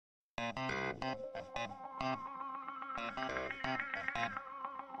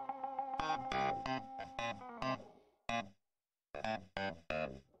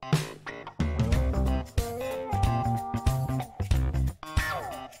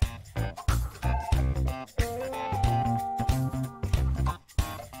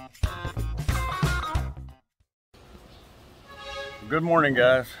Good morning,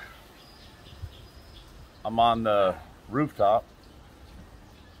 guys. I'm on the rooftop.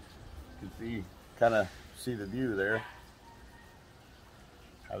 You can kind of see the view there.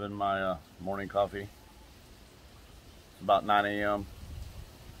 Having my morning coffee. It's about 9 a.m.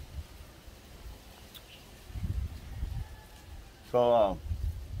 So,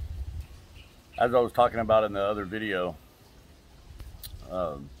 as I was talking about in the other video,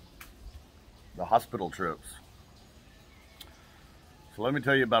 the hospital trips. So let me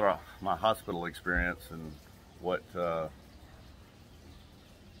tell you about my hospital experience and what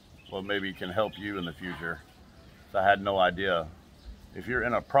maybe can help you in the future. So I had no idea. If you're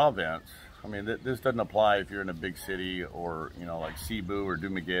in a province, I mean, this doesn't apply if you're in a big city or, you know, like Cebu or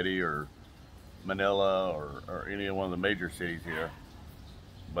Dumaguete or Manila or any one of the major cities here.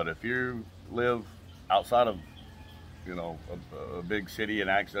 But if you live outside of, you know, a big city and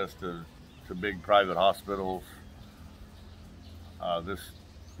access to big private hospitals, this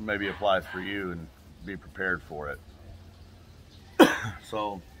maybe applies for you, and be prepared for it.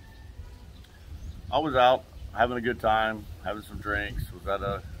 So I was out having a good time, having some drinks, was at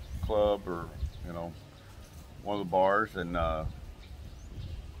a club or, you know, one of the bars, and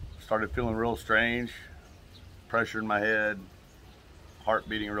started feeling real strange, pressure in my head, heart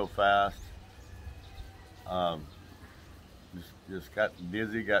beating real fast. Just got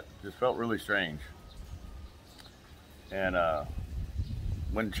dizzy, just felt really strange. And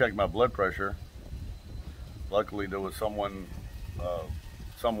went and checked my blood pressure. Luckily, there was someone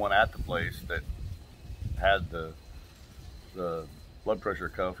at the place that had the blood pressure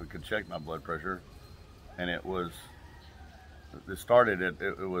cuff and could check my blood pressure, and it was I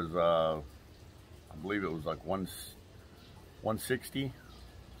believe it was like 160,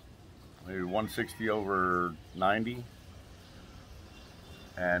 maybe 160 over 90,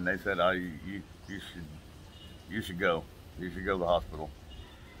 and they said, you should go to the hospital.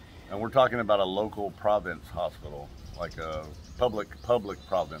 And we're talking about a local province hospital, like a public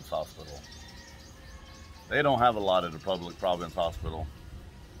province hospital. They don't have a lot at a public province hospital.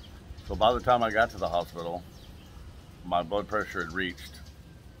 So by the time I got to the hospital, my blood pressure had reached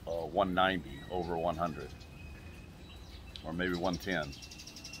 190 over 100, or maybe 110.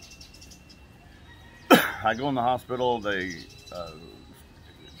 I go in the hospital, they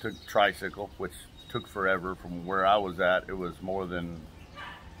took tricycle, which took forever. From where I was at, it was more than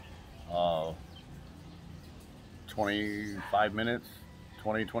 25 minutes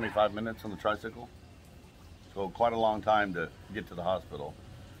on the tricycle. So quite a long time to get to the hospital.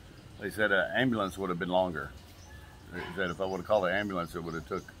 They said an ambulance would have been longer. They said if I would have called an ambulance, it would have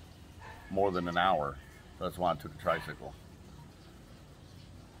took more than an hour. That's why I took the tricycle.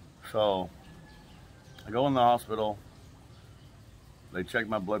 So I go in the hospital. They check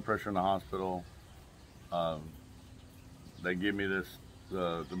my blood pressure in the hospital. They give me the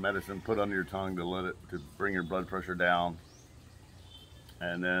medicine put under your tongue to bring your blood pressure down.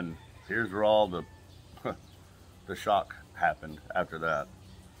 And then here's where all the the shock happened after that.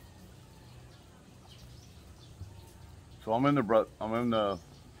 So I'm in the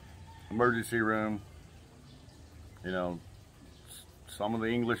emergency room. You know, some of the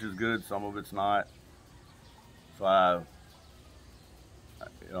English is good, some of it's not. So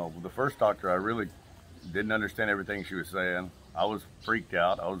you know, the first doctor, I really didn't understand everything she was saying. I was freaked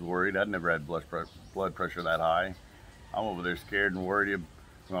out. I was worried. I'd never had blood pressure that high. I'm over there scared and worried. You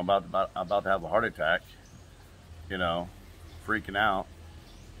know, about to have a heart attack. You know, freaking out.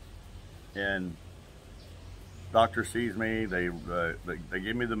 And doctor sees me. They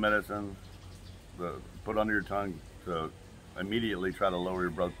give me the medicine, put under your tongue to immediately try to lower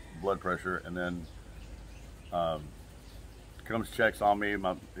your blood pressure, and then comes, checks on me.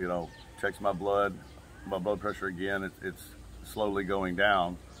 Checks my blood pressure again. It's slowly going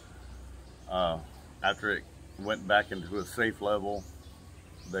down. After it went back into a safe level,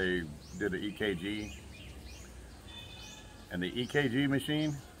 they did an EKG. And the EKG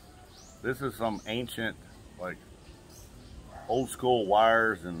machine, this is some ancient, like, old school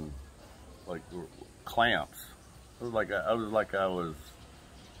wires and like clamps. It was like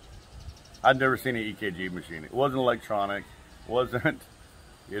I'd never seen an EKG machine. It wasn't electronic, wasn't,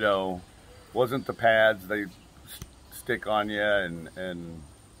 you know, wasn't the pads they stick on you and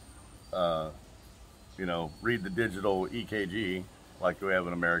you know, read the digital EKG like we have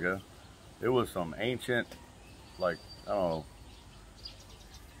in America. It was some ancient, like I don't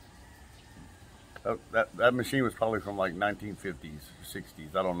know. That machine was probably from like 1950s,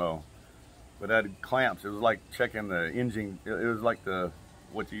 60s. I don't know. But it had clamps. It was like checking the engine. It was like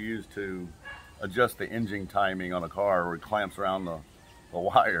what you use to adjust the engine timing on a car, where it clamps around the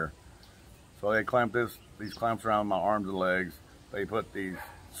wire. So they clamped these clamps around my arms and legs. They put these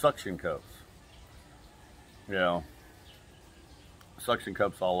suction cups, you know, suction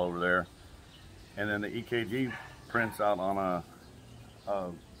cups all over there. And then the EKG prints out on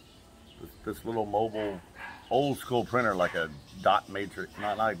this little mobile, old school printer, like a dot matrix,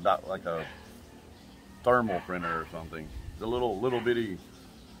 not like dot, like a thermal printer or something. The little bitty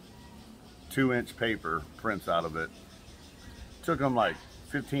 2-inch paper prints out of it. Took them like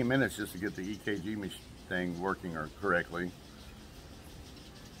 15 minutes just to get the EKG thing working correctly.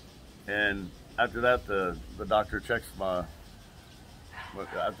 And after that, the doctor checks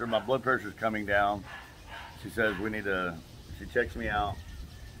after my blood pressure is coming down, she says she checks me out.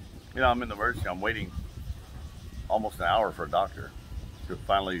 You know, I'm in the emergency, I'm waiting almost an hour for a doctor to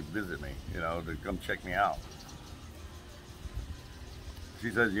finally visit me, you know, to come check me out. She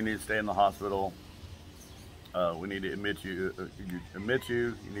says, you need to stay in the hospital. We need to admit you. You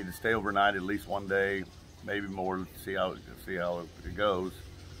need to stay overnight at least one day, maybe more. See how it goes.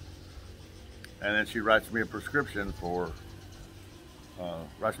 And then she writes me a prescription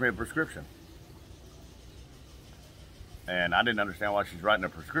And I didn't understand why she's writing a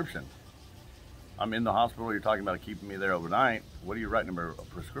prescription. I'm in the hospital. You're talking about keeping me there overnight. What are you writing a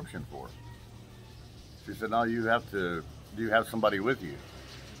prescription for? She said, no, do you have somebody with you?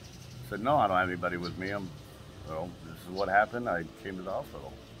 I said, no, I don't have anybody with me. Well, this is what happened. I came to the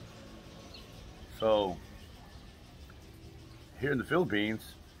hospital. So here in the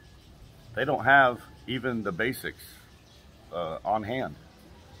Philippines, they don't have even the basics on hand.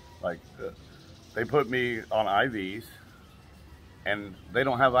 Like they put me on IVs, and they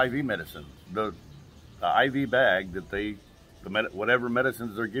don't have IV medicine. The IV bag that whatever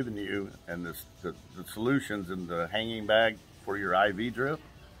medicines they're giving you, and the solutions in the hanging bag for your IV drip,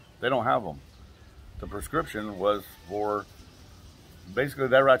 they don't have them. The prescription was for, basically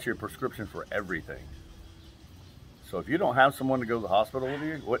they write you a prescription for everything. So if you don't have someone to go to the hospital with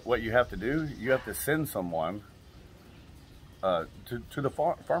you, what you have to do, you have to send someone to the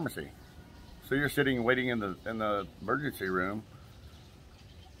pharmacy. So you're sitting waiting in the emergency room.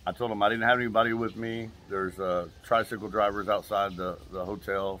 I told them I didn't have anybody with me. There's tricycle drivers outside the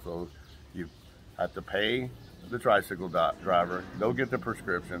hotel, so you have to pay the tricycle driver, go get the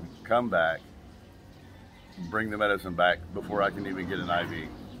prescription, come back, bring the medicine back before I can even get an IV.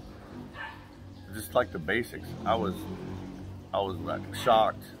 Just like the basics. I was like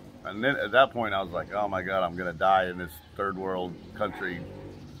shocked. And then at that point I was like, oh my God, I'm gonna die in this third world country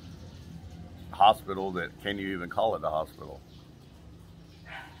hospital that can you even call it a hospital?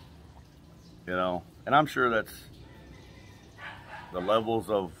 You know, and I'm sure that's the levels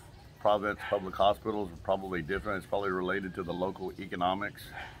of Providence public hospitals are probably different. It's probably related to the local economics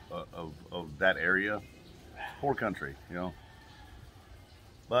of that area. Poor country, you know.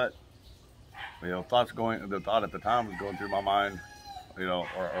 But you know, the thought at the time was going through my mind, you know,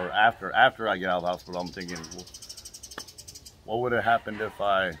 or after I get out of the hospital, I'm thinking, well, what would have happened if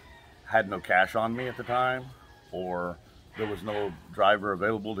I had no cash on me at the time, or there was no driver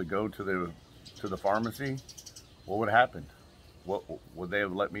available to go to the pharmacy? What would have happened? What would they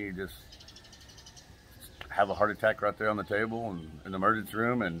have let me just have a heart attack right there on the table and in the emergency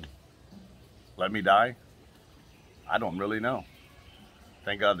room and let me die? I don't really know.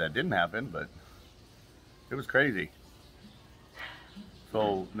 Thank God that didn't happen, but it was crazy.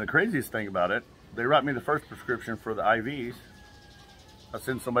 So the craziest thing about it, they write me the first prescription for the IVs. I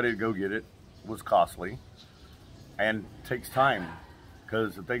send somebody to go get it. It was costly and takes time,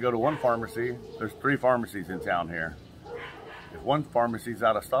 because if they go to one pharmacy, there's 3 pharmacies in town here. If one pharmacy's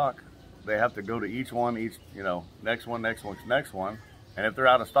out of stock, they have to go to each one, you know, next one. And if they're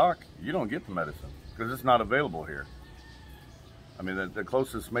out of stock, you don't get the medicine because it's not available here. I mean, the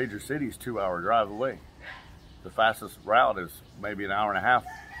closest major city is 2-hour drive away. The fastest route is maybe an hour and a half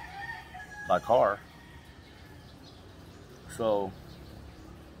by car. So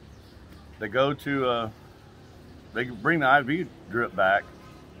they go to, they bring the IV drip back,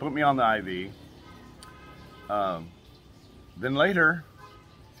 put me on the IV. Then later,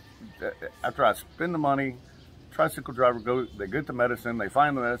 after I spend the money, tricycle driver they get the medicine, they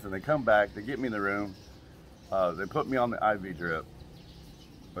find the medicine, they come back, they get me in the room, they put me on the IV drip.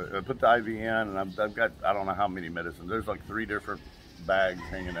 I put the IV in, and I've got, I don't know how many medicines. There's like 3 different bags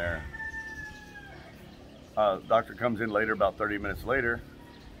hanging there. Doctor comes in later, about 30 minutes later.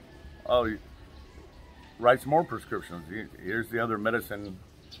 Oh, writes more prescriptions. Here's the other medicine.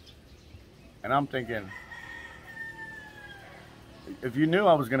 And I'm thinking, if you knew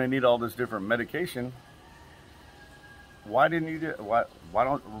I was going to need all this different medication, why didn't you do, why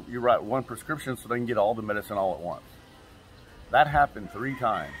don't you write one prescription so they can get all the medicine all at once? That happened 3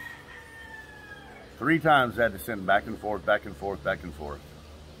 times. 3 times I had to send back and forth, back and forth, back and forth.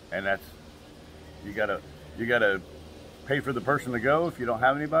 And that's, you gotta pay for the person to go if you don't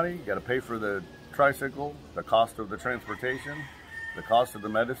have anybody. You gotta pay for the tricycle, the cost of the transportation, the cost of the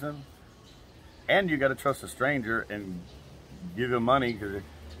medicine, and you gotta trust a stranger and give him money, because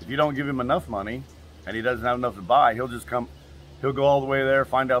if you don't give him enough money and he doesn't have enough to buy, he'll go all the way there,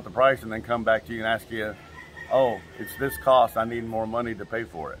 find out the price, and then come back to you and ask you, oh, it's this cost, I need more money to pay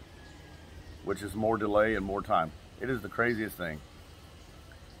for it, which is more delay and more time. It is the craziest thing.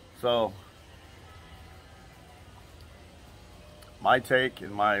 So my take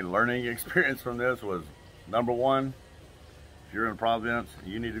and my learning experience from this was, number one, if you're in Providence,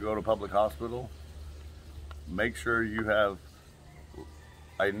 you need to go to a public hospital. Make sure you have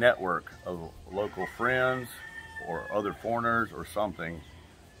a network of local friends or other foreigners or something,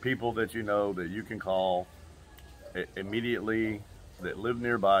 people that you know that you can call immediately, that live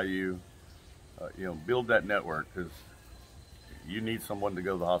nearby you. You know, build that network, because you need someone to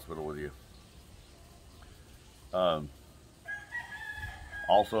go to the hospital with you.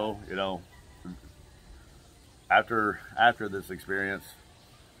 Also, you know, after this experience,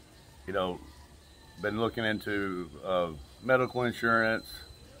 you know, been looking into medical insurance,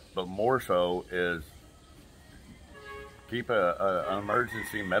 but more so is keep an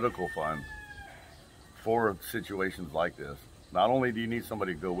emergency medical fund for situations like this. Not only do you need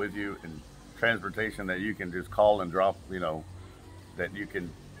somebody to go with you, and transportation that you can just call and drop, you know, that you can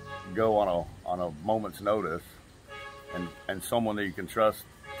go on a moment's notice, and someone that you can trust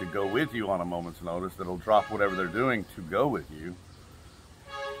to go with you on a moment's notice that'll drop whatever they're doing to go with you,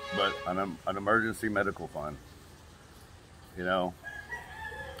 but an emergency medical fund. You know,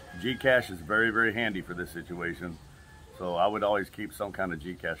 Gcash is very, very handy for this situation, so I would always keep some kind of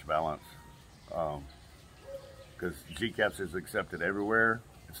Gcash balance, because Gcash is accepted everywhere.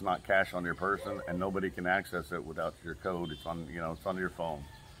 It's not cash on your person, and nobody can access it without your code. It's on, you know, it's on your phone.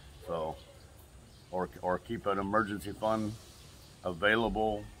 So, or keep an emergency fund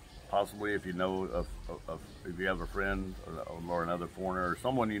available, possibly if you know if you have a friend or another foreigner or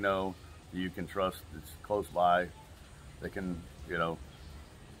someone you know that you can trust that's close by. They can, you know,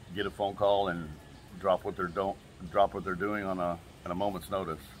 get a phone call and drop what they're doing on a moment's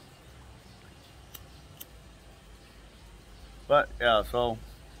notice. But yeah, so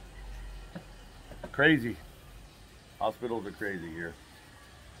crazy. Hospitals are crazy here.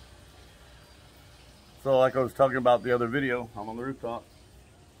 So like I was talking about the other video, I'm on the rooftop.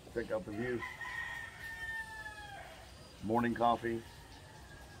 Check out the view. Morning coffee.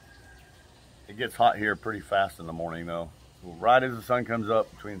 It gets hot here pretty fast in the morning though. Right as the sun comes up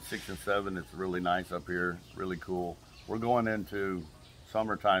between 6 and 7, it's really nice up here, really cool. We're going into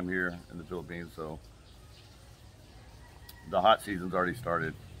summertime here in the Philippines, so the hot season's already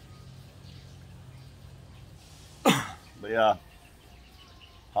started. But yeah,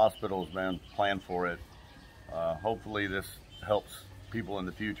 hospitals, man, plan for it. Hopefully this helps people in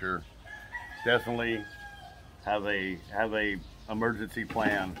the future. Definitely have a emergency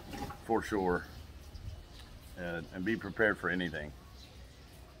plan for sure, and be prepared for anything.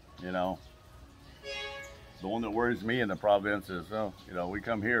 You know, the one that worries me in the province is, oh, you know, we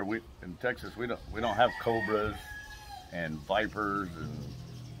come here, in Texas, we don't have cobras and vipers and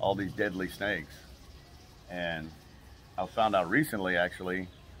all these deadly snakes. And I found out recently, actually,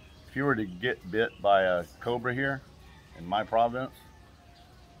 if you were to get bit by a cobra here in my province,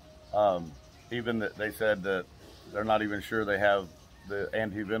 even that they said that they're not even sure they have the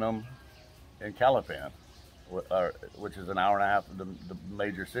anti-venom in Calapan, which is an hour and a half, the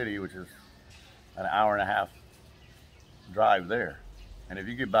major city, which is an hour and a half drive there. And if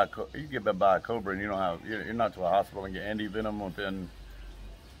you get bit by a cobra and you don't have, you're not to a hospital and get anti-venom within,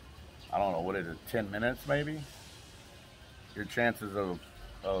 I don't know, what is it, 10 minutes maybe? Your chances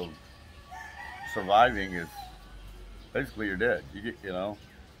of surviving is basically you're dead. You know,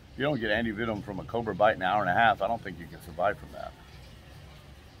 if you don't get anti-venom from a cobra bite in an hour and a half, I don't think you can survive from that.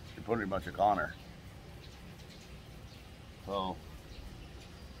 You're pretty much a goner. So,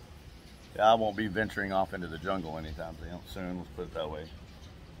 yeah, I won't be venturing off into the jungle anytime soon, let's put it that way.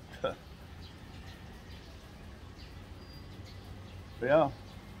 But yeah,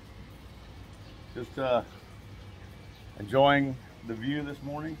 just enjoying the view this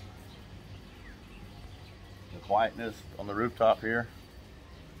morning. The quietness on the rooftop here.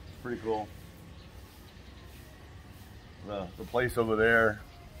 It's pretty cool. the place over there.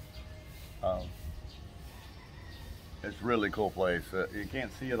 It's a really cool place. You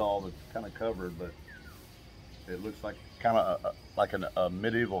can't see it all; it's kind of covered, but it looks like kind of like a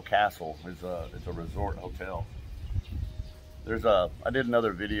medieval castle. It's a resort hotel. I did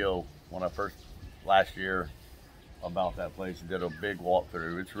another video when I last year about that place and did a big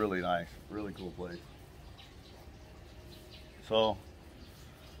walkthrough. It's really nice, really cool place. So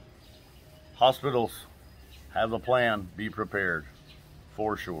hospitals have a plan, be prepared,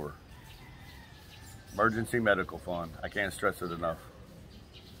 for sure. Emergency medical fund. I can't stress it enough.